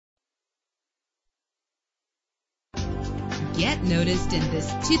Get noticed in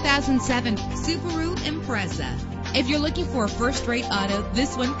this 2007 Subaru Impreza. If you're looking for a first-rate auto,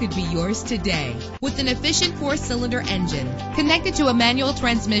 this one could be yours today. With an efficient 4-cylinder engine connected to a manual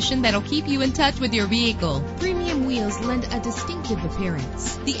transmission that'll keep you in touch with your vehicle, premium wheels lend a distinctive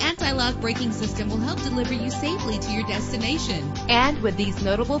appearance. The anti-lock braking system will help deliver you safely to your destination. And with these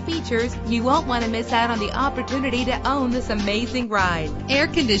notable features, you won't want to miss out on the opportunity to own this amazing ride. Air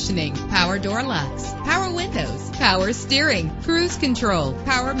conditioning, power door locks, power windows, power steering, cruise control,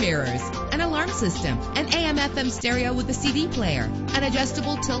 power mirrors, an alarm system, an AM/FM stereo with a CD player, an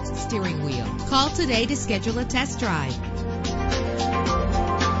adjustable tilt steering wheel. Call today to schedule a test drive.